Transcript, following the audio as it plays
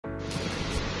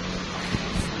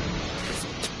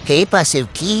Okay, passive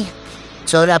key.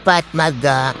 So, dapat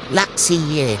mag-lock si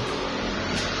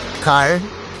car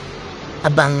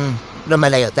habang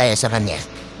lumalayo tayo sa kanya.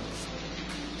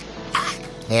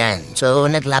 Ayan. So,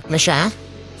 nag-lock na siya.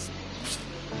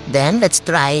 Then, let's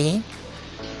try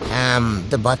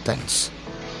the buttons.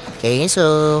 Okay,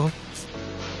 so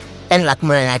unlock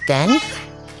muna natin.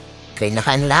 Okay,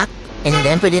 naka-unlock. And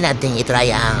then, pwede natin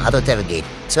itry ang auto tailgate.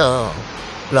 So,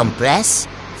 long press.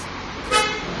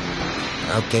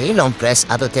 Okay, long press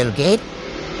auto tailgate.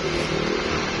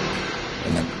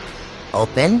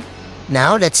 Open.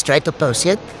 Now, let's try to close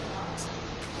it.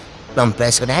 Long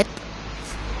press ulit.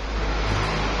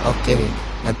 Okay,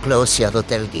 nag-close yung auto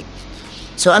tailgate.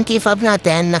 So, ang key fob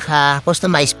natin,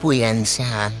 naka-customize po yan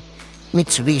sa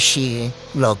Mitsubishi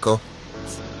logo.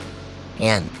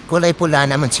 Ayan, kulay pula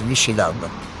naman si Mitsubishi logo.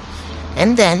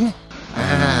 And then,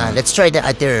 let's try the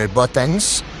other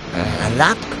buttons.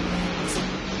 Lock.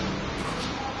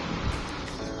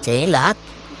 Okay, lock.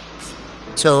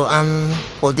 So, ang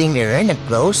holding mirror,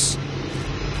 nag-close.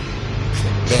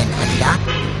 Then, unlock.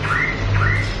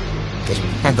 Okay,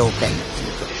 and open.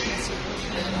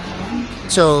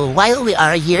 So, while we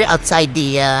are here outside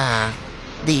the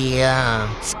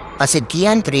passive key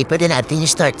entry, pwede natin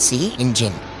start si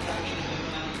engine.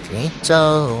 Okay,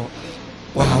 so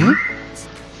 1,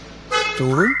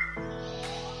 2,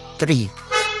 3.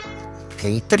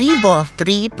 Okay,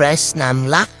 3 press ng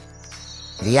lock.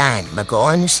 Ayan,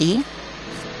 mag-on si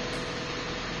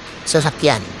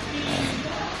sasakyan.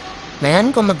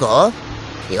 Ngayon, kung mag-off,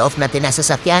 i-off natin na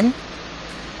sasakyan.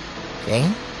 Okay.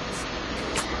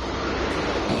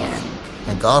 Ayan,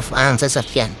 nag-off ang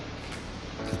sasakyan.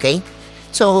 Okay.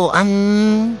 So, ang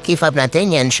key fob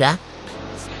natin, yan siya.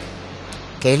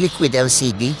 Okay, Liquid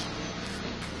LCD.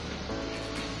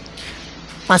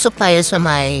 Pasok tayo sa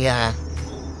may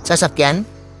sasakyan.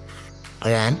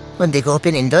 Ayan. Hindi ko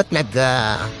pinindot,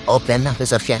 nag-open ang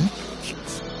sasakyan.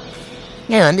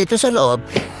 Ngayon, dito sa loob,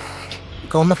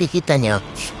 kung makikita nyo,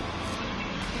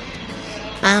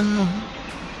 ang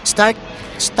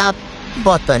start-stop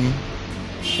button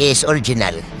is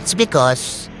original. It's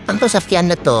because, ang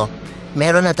sasakyan na to,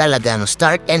 meron na talagang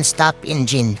start and stop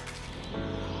engine.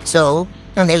 So,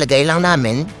 ang nilagay lang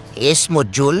namin is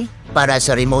module para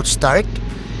sa remote start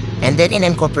and then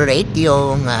in-incorporate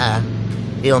yung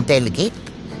tailgate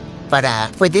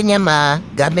para pwede niya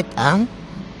magamit ang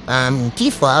key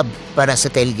fob para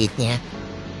sa tailgate niya.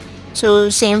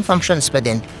 So, same functions pa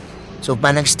din. So,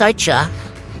 pa nag-start siya,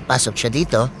 pasok siya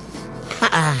dito.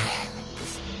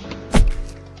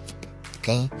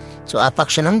 Okay. So, apak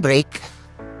siya ng brake.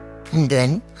 And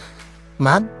then,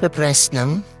 mag-press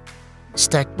ng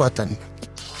start button.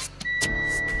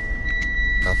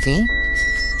 Okay?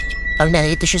 Pag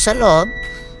narito siya sa loob,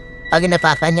 pag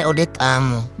inapakan niya ulit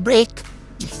ang brake,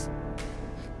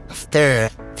 after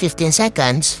 15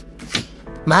 seconds,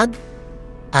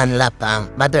 mag-unlock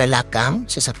ang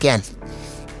sasakyan.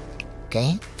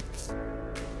 Okay?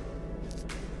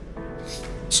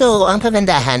 So, ang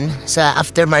kagandahan sa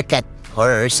aftermarket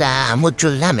or sa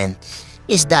module namin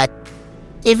is that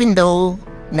even though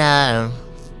na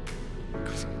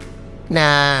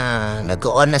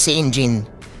nag-on na si engine,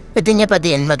 pwede niya pa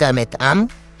din magamit ang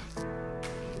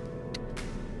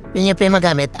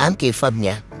key fob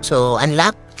niya. So,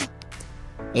 unlock.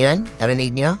 Yun,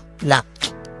 narinig niyo? Lock.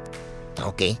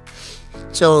 Okay.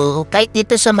 So, kahit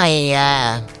dito sa may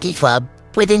key fob,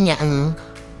 pwede niya ang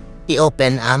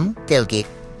i-open ang tailgate.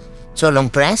 So,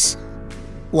 long press.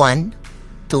 1,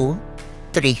 2,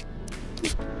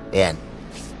 3. Ayan.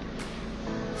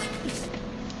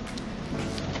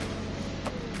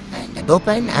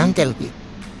 Nag-open ang tailgate.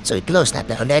 So, i-close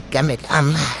natin ulit gamit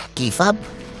ang key fob.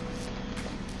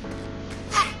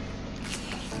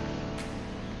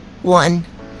 1,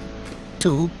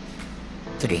 2,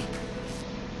 3.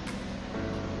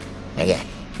 Ayan.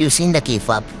 Using the key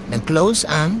fob, nag-close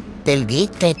ang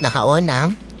tailgate kahit naka-on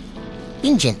ang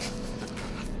engine.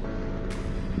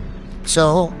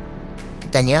 So,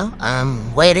 kita nyo,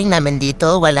 wiring namin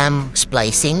dito, walang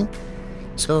splicing.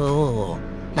 So,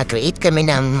 na-create kami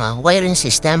ng wiring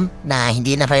system na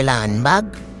hindi na kailangan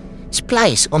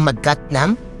mag-splice o mag-cut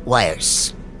ng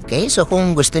wires. Okay, so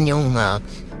kung gusto nyong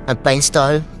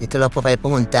magpa-install, dito lang po kayo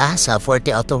pumunta sa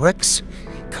Forte Auto Works,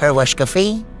 Car Wash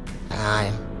Cafe,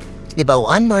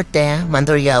 Libauan Norte,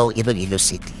 Mandurriao, Iloilo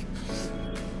City.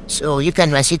 So you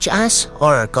can message us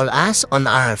or call us on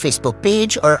our Facebook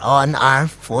page or on our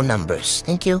phone numbers.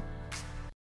 Thank you.